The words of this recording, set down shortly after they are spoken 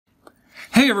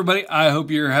Hey everybody, I hope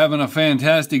you're having a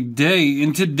fantastic day.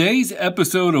 In today's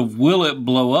episode of Will It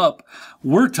Blow Up,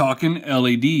 we're talking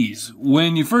LEDs.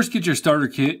 When you first get your starter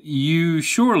kit, you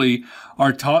surely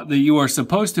are taught that you are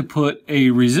supposed to put a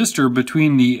resistor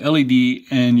between the LED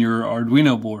and your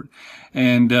Arduino board.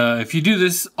 And if you do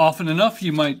this often enough,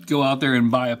 you might go out there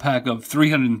and buy a pack of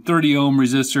 330 ohm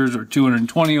resistors or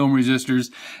 220 ohm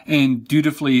resistors and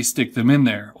dutifully stick them in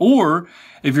there. Or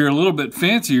if you're a little bit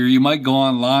fancier, you might go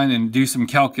online and do some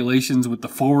calculations with the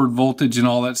forward voltage and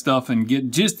all that stuff and get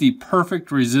just the perfect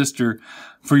resistor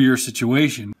for your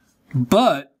situation.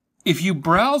 But if you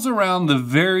browse around the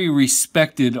very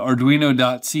respected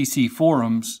Arduino.cc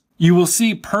forums, you will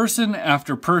see person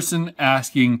after person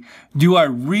asking, do I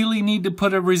really need to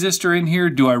put a resistor in here?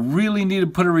 Do I really need to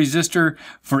put a resistor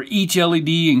for each LED?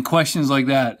 And questions like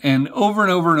that. And over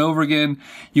and over again,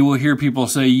 you will hear people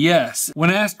say yes.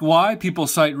 When asked why, people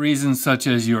cite reasons such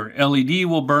as your LED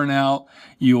will burn out,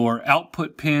 your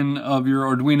output pin of your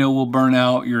Arduino will burn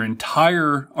out, your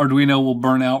entire Arduino will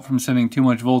burn out from sending too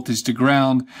much voltage to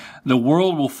ground, the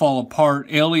world will fall apart,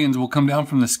 aliens will come down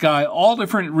from the sky, all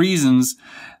different reasons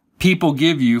people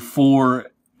give you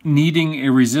for needing a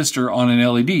resistor on an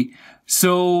LED.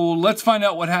 So let's find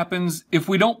out what happens if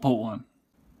we don't put one.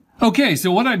 Okay,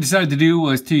 so what I decided to do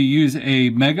was to use a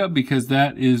Mega because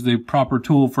that is the proper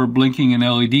tool for blinking an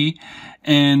LED.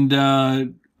 And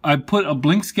I put a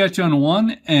blink sketch on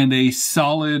one and a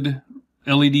solid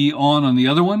LED on the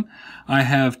other one. I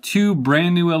have two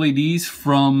brand new LEDs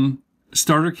from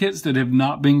starter kits that have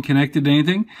not been connected to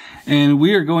anything, and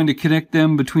we are going to connect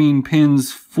them between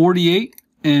pins 48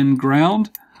 and ground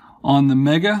on the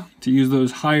Mega to use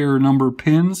those higher number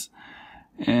pins.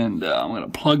 And I'm going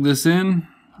to plug this in.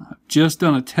 I've just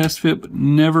done a test fit but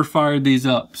never fired these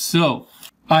up, so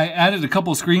I added a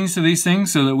couple screens to these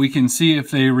things so that we can see if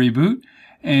they reboot,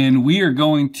 and we are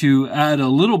going to add a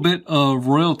little bit of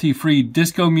royalty-free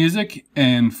disco music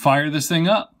and fire this thing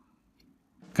up.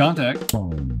 Contact.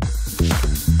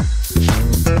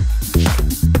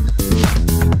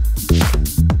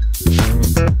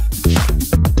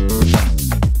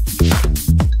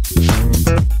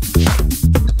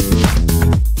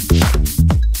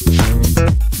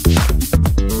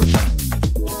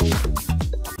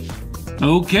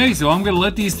 Okay, so I'm going to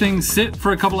let these things sit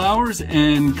for a couple hours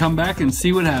and come back and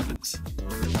see what happens.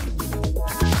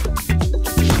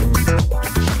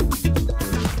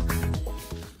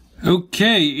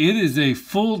 Okay, it is a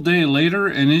full day later,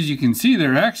 and as you can see,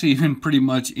 they're actually even pretty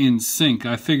much in sync.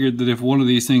 I figured that if one of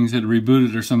these things had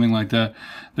rebooted or something like that,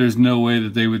 there's no way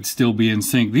that they would still be in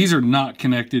sync. These are not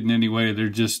connected in any way. They're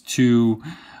just two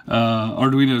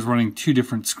Arduinos running two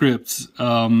different scripts.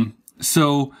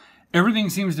 So everything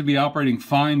seems to be operating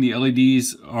fine. The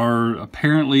LEDs are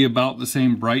apparently about the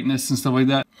same brightness and stuff like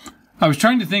that. I was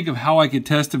trying to think of how I could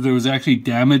test if there was actually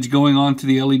damage going on to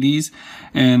the LEDs.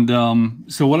 And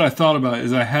so what I thought about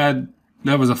is that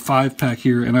was a 5-pack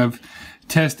here, and I've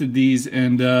tested these,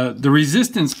 and the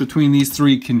resistance between these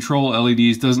three control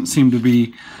LEDs doesn't seem to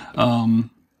be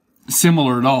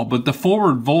similar at all, but the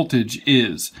forward voltage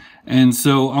is. And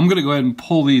so I'm going to go ahead and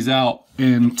pull these out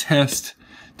and test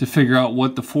to figure out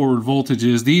what the forward voltage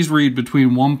is. These read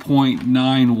between 1.91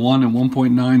 and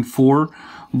 1.94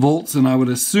 volts, and I would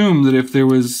assume that if there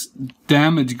was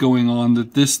damage going on,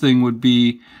 that this thing would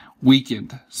be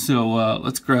weakened. So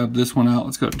let's grab this one out.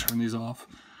 Let's go ahead and turn these off.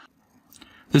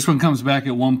 This one comes back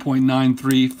at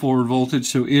 1.93 forward voltage,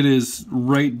 so it is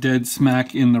right dead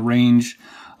smack in the range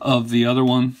of the other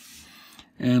one.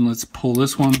 And let's pull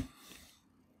this one.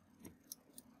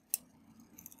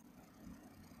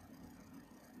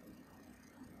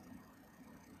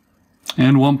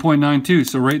 And 1.92,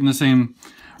 so right in the same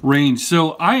range.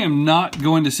 So I am not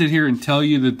going to sit here and tell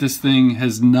you that this thing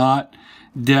has not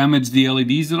damaged the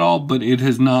LEDs at all, but it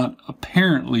has not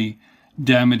apparently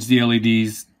damaged the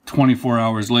LEDs 24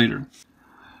 hours later.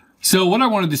 So what I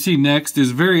wanted to see next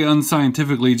is very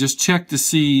unscientifically just check to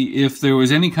see if there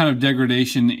was any kind of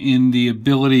degradation in the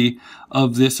ability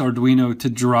of this Arduino to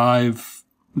drive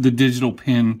the digital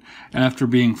pin after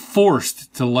being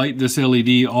forced to light this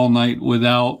LED all night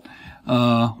without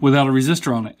a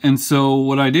resistor on it. And so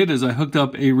what I did is I hooked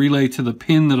up a relay to the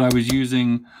pin that I was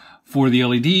using for the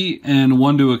LED and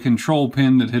one to a control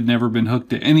pin that had never been hooked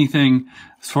to anything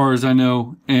as far as I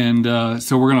know. And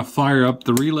so we're going to fire up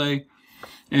the relay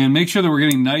and make sure that we're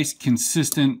getting nice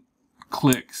consistent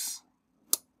clicks.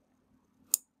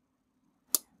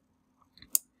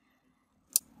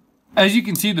 As you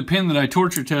can see, the pin that I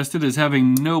torture tested is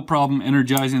having no problem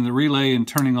energizing the relay and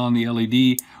turning on the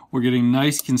LED. We're getting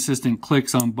nice consistent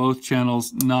clicks on both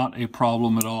channels, not a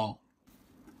problem at all.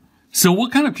 So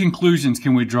what kind of conclusions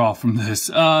can we draw from this?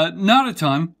 Not a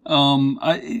ton.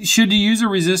 Should you use a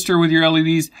resistor with your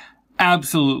LEDs?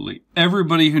 Absolutely.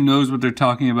 Everybody who knows what they're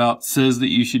talking about says that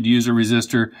you should use a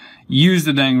resistor. Use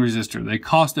the dang resistor. They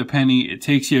cost a penny. It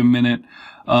takes you a minute.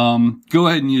 Go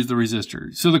ahead and use the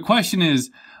resistor. So the question is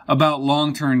about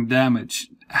long-term damage.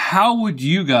 How would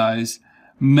you guys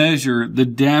measure the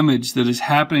damage that is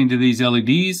happening to these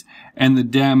LEDs and the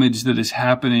damage that is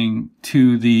happening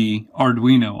to the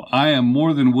Arduino? I am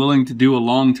more than willing to do a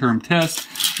long-term test.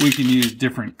 We can use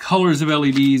different colors of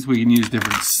LEDs. We can use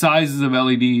different sizes of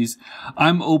LEDs.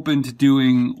 I'm open to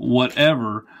doing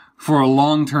whatever for a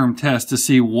long-term test to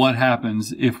see what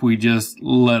happens if we just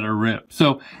let her rip.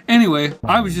 So anyway,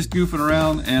 I was just goofing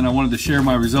around and I wanted to share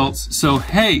my results. So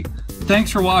hey,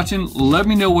 thanks for watching. Let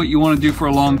me know what you want to do for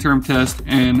a long-term test,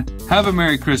 and have a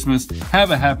Merry Christmas. Have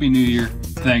a Happy New Year.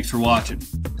 Thanks for watching.